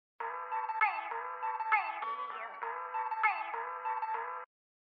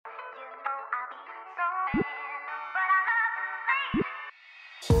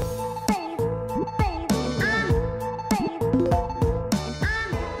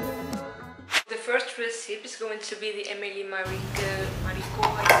recipe is going to be the Emily Marico,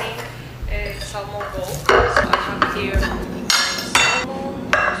 I think, salmon bowl. So I have here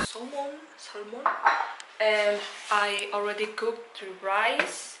salmon, and I already cooked the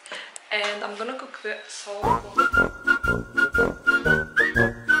rice, and I'm gonna cook the salmon.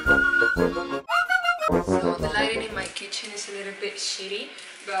 So the lighting in my kitchen is a little bit shitty,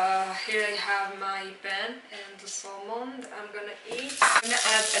 but here I have my pan and the salmon that I'm gonna eat. I'm gonna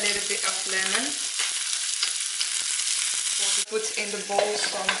add a little bit of lemon. Put in the bowl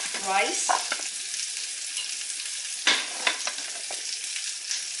some rice.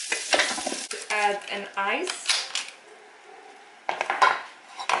 Add an ice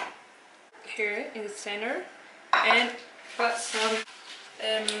here in the center, and put some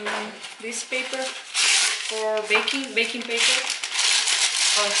this paper for baking paper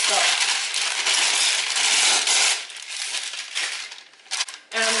on top.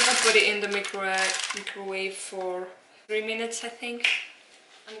 And I'm gonna put it in the microwave for 3 minutes, I think.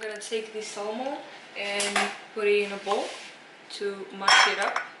 I'm gonna take this salmon and put it in a bowl to mash it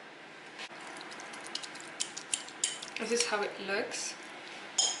up. This is how it looks.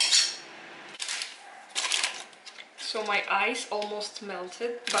 So my ice almost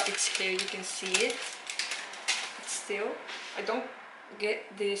melted, but it's here, you can see it. It's still, I don't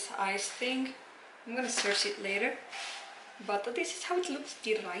get this ice thing. I'm gonna search it later. But this is how it looks,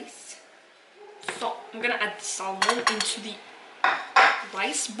 the rice. So I'm gonna add the salmon into the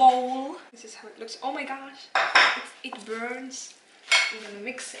rice bowl. This is how it looks. Oh my gosh, it burns. I'm gonna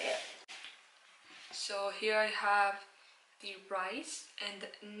mix it. So here I have the rice, and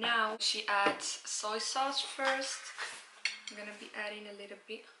now she adds soy sauce first. I'm gonna be adding a little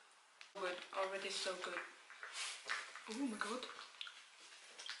bit. Good, already so good. Oh my god.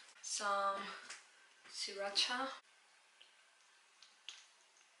 Some sriracha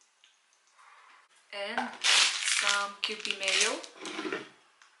and some Kewpie mayo.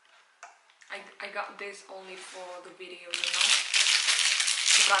 I got this only for the video, you know.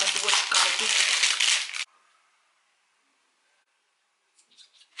 You gotta do what you gotta do.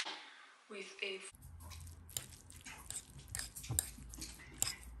 With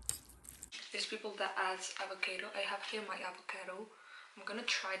there's people that adds avocado. I have here my avocado. I'm gonna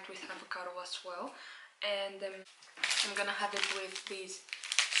try it with avocado as well, and I'm gonna have it with this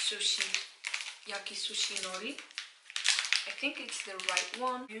yaki sushi nori. I think it's the right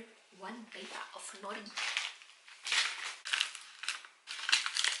one. One beta of nori.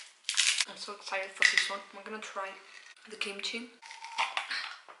 I'm so excited for this one. I'm gonna try the kimchi.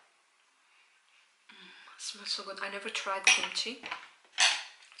 Smells so good. I never tried kimchi,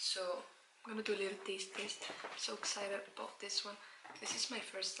 so I'm gonna do a little taste. I'm so excited about this one. This is my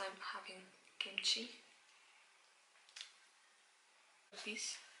first time having kimchi.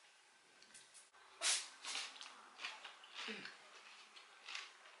 This.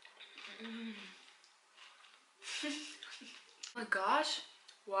 Oh my gosh,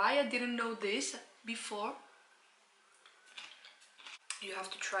 why I didn't know this before? You have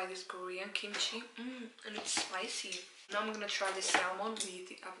to try this Korean kimchi, and it's spicy. Now I'm gonna try the salmon with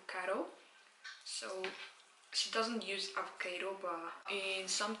the avocado. So she doesn't use avocado, but in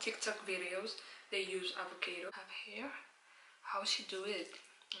some TikTok videos they use avocado. I have here how she do it.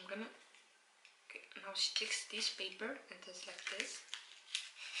 I'm gonna, okay, now she takes this paper and does like this.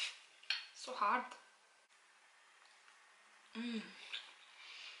 So hard. I'm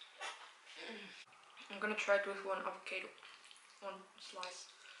gonna try it with one avocado. One slice.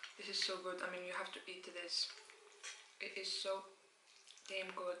 This is so good. I mean, you have to eat this. It is so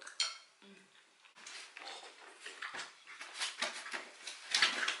damn good.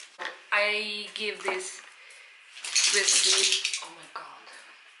 I give this recipe. Oh my god,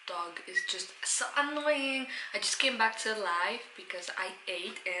 dog is just so annoying. I just came back to life because I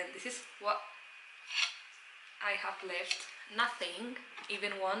ate, and this is what I have left. Nothing,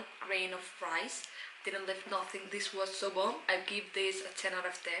 even one grain of rice. Didn't leave nothing. This was so bomb. I give this a 10 out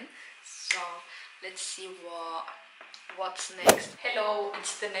of 10. So let's see what's next. Hello,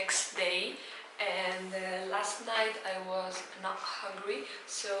 it's the next day, and last night I was not hungry,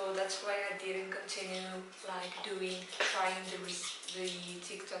 so that's why I didn't continue like trying the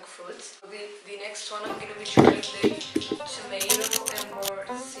TikTok foods. The next one I'm gonna be trying the tomato and more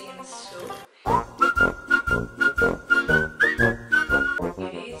thin soup.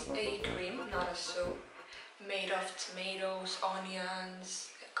 It is a cream, not a soup, made of tomatoes, onions,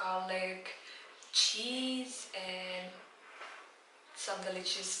 garlic, cheese, and some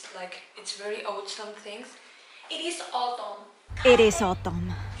delicious, like, it's very wholesome things. It is autumn. It is autumn.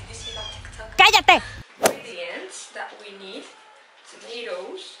 Did you see that TikTok? ¡Cállate! Ingredients that we need: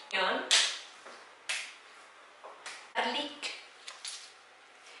 tomatoes, onion,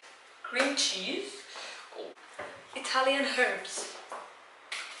 cheese. Oh. Italian herbs.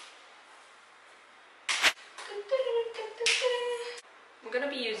 I'm gonna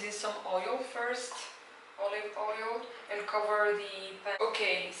be using some oil first, olive oil, and cover the pan.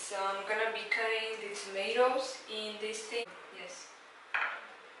 Okay, so I'm gonna be cutting the tomatoes in this thing. Yes,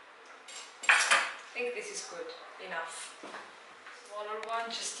 I think this is good enough. Smaller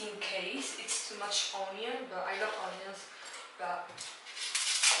one just in case it's too much onion, but I love onions. But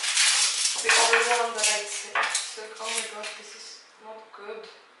the other one that I took, oh my gosh, this is not good.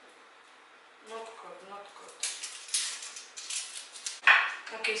 Not good, not good.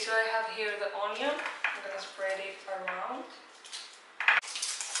 Okay, so I have here the onion. I'm gonna spread it around.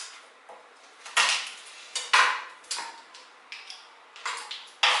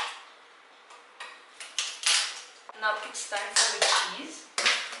 Now it's time for the cheese.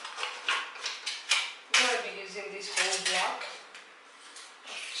 I'm gonna be using this whole block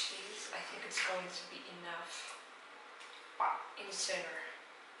of cheese. I think it's going to be enough. Wow, in the center.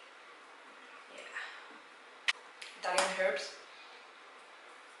 Yeah. Italian herbs.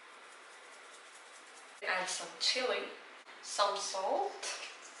 Add some chili, some salt.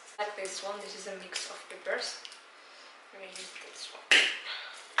 Like this one, this is a mix of peppers. I'm gonna use this one.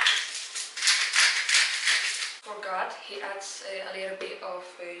 Forgot, he adds a little bit of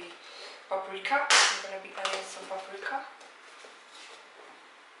a paprika. I'm gonna be adding some paprika.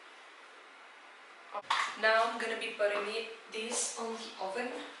 Now I'm gonna be putting this on the oven.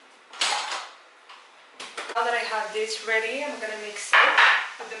 Now that I have this ready, I'm gonna mix it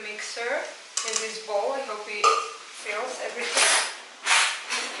with the mixer in this bowl. I hope it fills everything.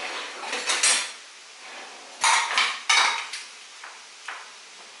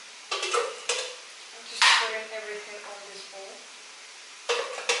 I'm just putting everything on this bowl.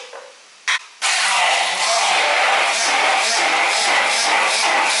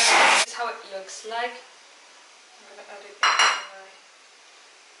 This is how it looks like. I'm gonna add it in my...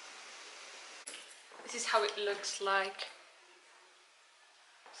 This is how it looks like.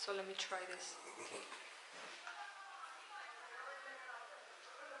 So let me try this. Okay.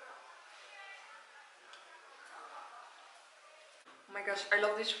 Oh my gosh, I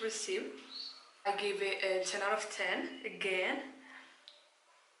love this recipe. I give it a 10 out of 10 again.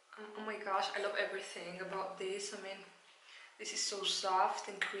 Oh my gosh, I love everything about this. I mean, this is so soft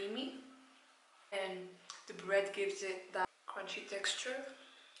and creamy, and the bread gives it that crunchy texture.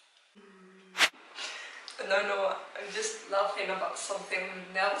 No, I'm just laughing about something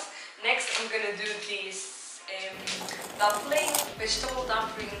else. Next, I'm gonna do this dumpling, vegetable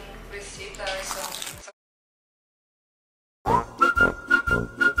dumpling recipe that I saw.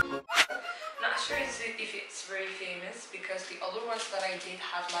 Not sure if it's very famous because the other ones that I did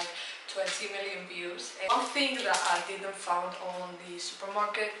had like 20 million views. And one thing that I didn't found on the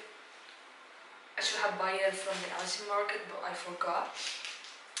supermarket, I should have bought it from the NANUSIINO market, but I forgot,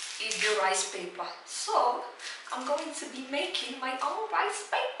 is the rice paper. So I'm going to be making my own rice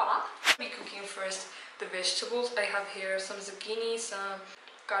paper. I'll be cooking first the vegetables. I have here some zucchini, some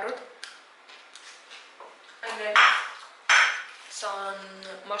carrot, and then some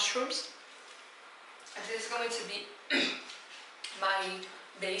mushrooms. And this is going to be my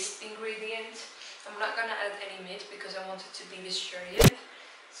base ingredient. I'm not gonna add any meat because I want it to be vegetarian.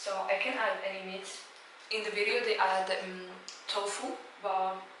 So I can add any meat. In the video they add tofu,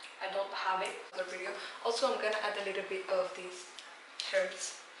 but I don't have it in the video. Also I'm gonna add a little bit of these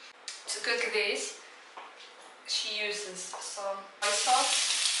herbs. To cook this, she uses some soy sauce,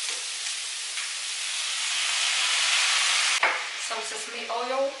 some sesame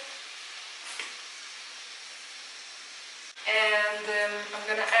oil, and I'm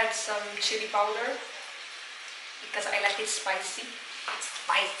gonna add some chili powder because I like it spicy. It's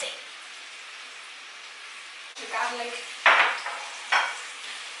spicy. The garlic.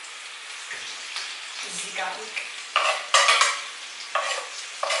 The garlic.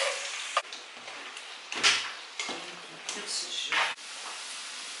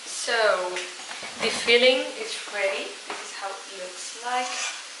 So the filling is ready. This is how it looks like.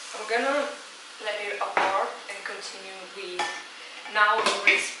 I'm gonna let it apart and continue with now the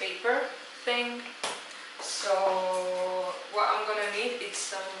rice paper thing. So what I'm gonna need is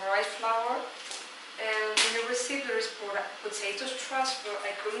some rice flour, and in the recipe there is potato straws, but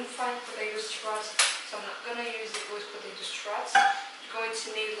I couldn't find potato straws, so I'm not gonna use it with potato straws. You're going to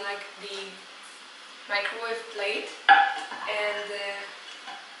need like the microwave plate and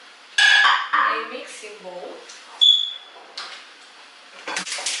a mixing bowl.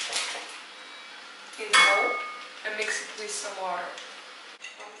 In the bowl and mix it with some water.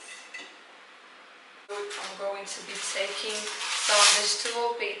 I'm going to be taking some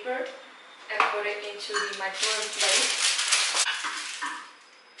vegetable paper and put it into the microwave plate.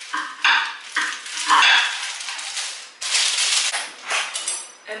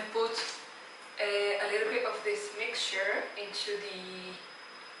 And put a little bit of this mixture into the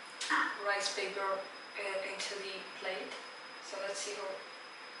rice paper into the plate. So let's see how.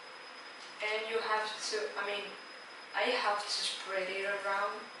 And you have to, I have to spread it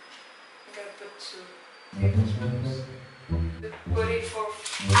around. I'm gonna put 2 tablespoons. Put it for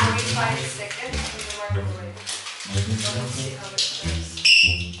 45 seconds in the microwave. So let's see how it turns.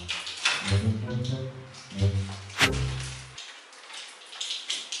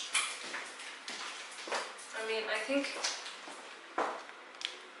 I think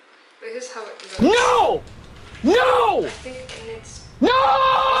this is how it looks. No! No! I think it needs. No!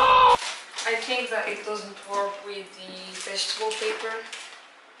 I think that it doesn't work with the vegetable paper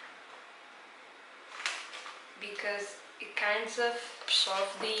because it kind of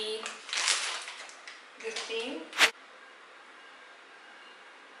absorbs the thing.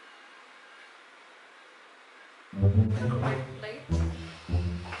 Plate.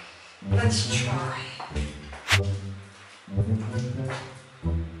 Let's try.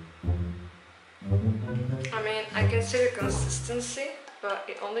 I can see the consistency, but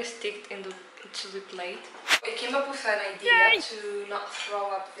it only sticks into the plate. I came up with an idea to not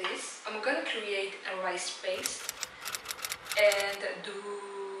throw up this. I'm gonna create a rice paste and do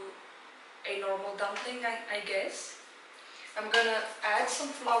a normal dumpling, I guess. I'm gonna add some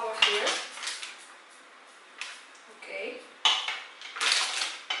flour here. Okay.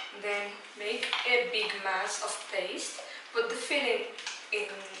 Then make a big mass of paste. Put the filling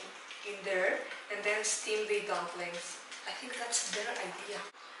in there and then steam the dumplings. I think that's their idea.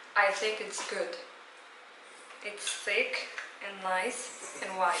 I think it's good. It's thick and nice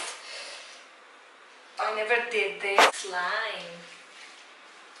and white. I never did this slime.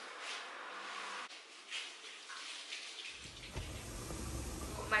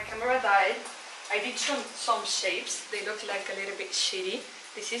 My camera died. I did some shapes. They look like a little bit shitty.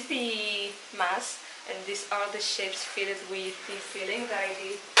 This is the mass and these are the shapes filled with the filling that I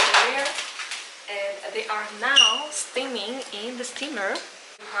did earlier. And they are now steaming in the steamer.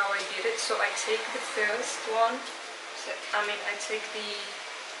 How I did it, so I take the first one, I take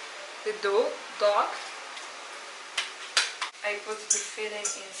the dog, I put the filling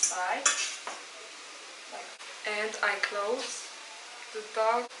inside, and I close the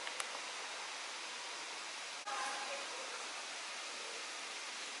dog.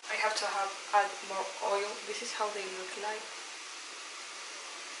 I have to add more oil. This is how they look like.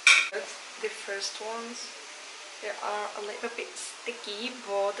 The first ones, they are a little bit sticky,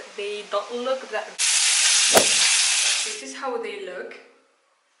 but they don't look that. This is how they look.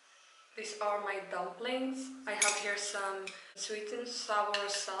 These are my dumplings. I have here some sweet and sour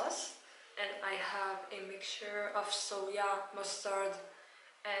sauce, and I have a mixture of soya, mustard,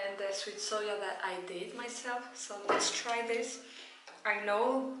 and the sweet soya that I did myself. So let's try this. I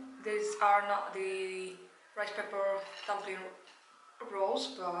know these are not the rice pepper dumpling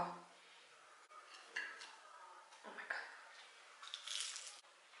rolls, but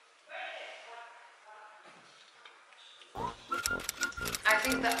I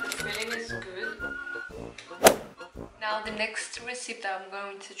think that the filling is good. Now the next recipe that I'm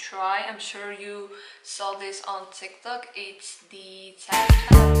going to try, I'm sure you saw this on TikTok, it's the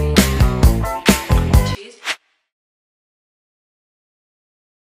cheese.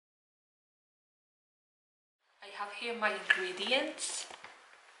 I have here my ingredients.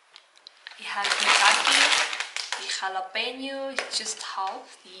 It has mitaki, the jalapeno, it's just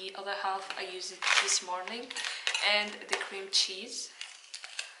half, the other half I used it this morning, and the cream cheese.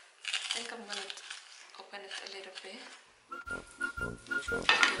 I think I'm gonna open it a little bit.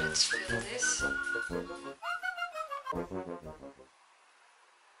 Okay, let's fill this.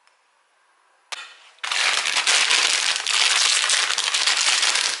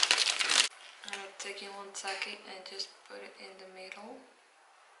 I'm taking one sake and just put it in the middle,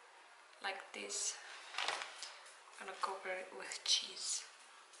 like this. I'm gonna cover it with cheese.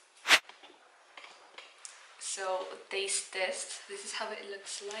 So, taste test. This is how it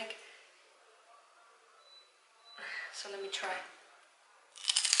looks like. So let me try.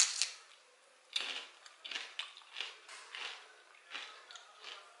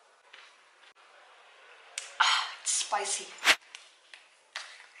 It's spicy.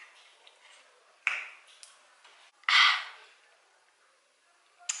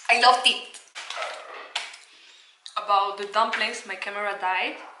 I loved it. About the dumplings, my camera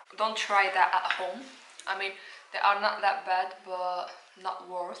died. Don't try that at home. They are not that bad, but not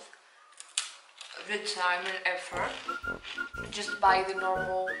worth the time and effort. Just buy the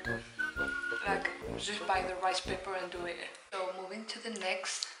normal like just buy the rice paper and do it. So moving to the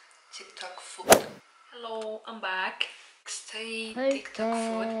next TikTok food. Hello, I'm back. Next TikTok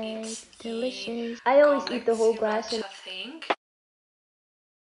food is delicious. I always eat the whole glass. Sriracha thing.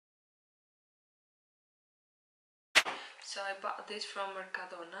 So I bought this from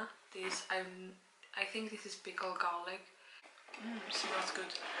Mercadona. I think this is pickled garlic. Smells good.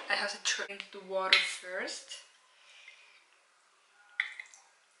 I have to drink the water first.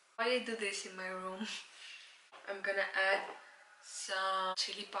 Why I do this in my room? I'm gonna add some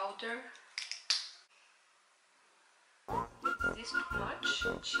chili powder. Is this too much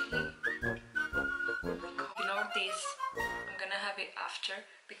chili? Ignore this. I'm gonna have it after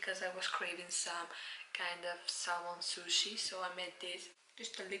because I was craving some kind of salmon sushi, so I made this.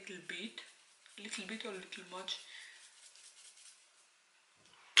 Just a little bit or little much.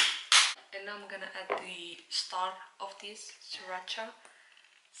 And now I'm gonna add the star of this sriracha.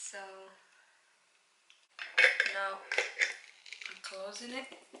 So now I'm closing it.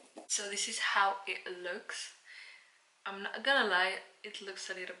 So this is how it looks. I'm not gonna lie, it looks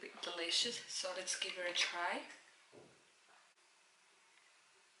a little bit delicious, so let's give it a try.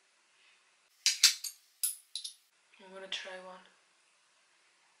 I'm gonna try one.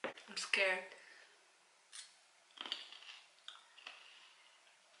 I'm scared.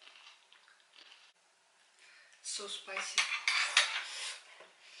 So spicy.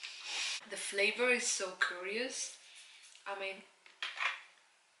 The flavor is so curious. I mean,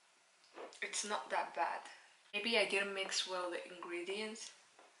 it's not that bad. Maybe I didn't mix well the ingredients.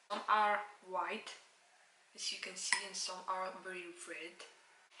 Some are white, as you can see, and some are very red.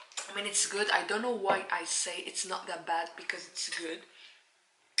 I mean, it's good. I don't know why I say it's not that bad, because it's good.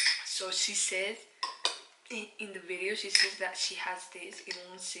 So she said in the video, she says that she has this in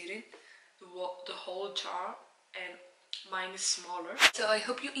one sitting, the whole jar, and mine is smaller. So I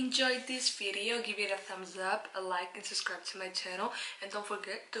hope you enjoyed this video. Give it a thumbs up, a like, and subscribe to my channel, and don't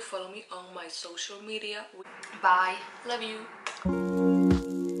forget to follow me on my social media. Bye. Love you.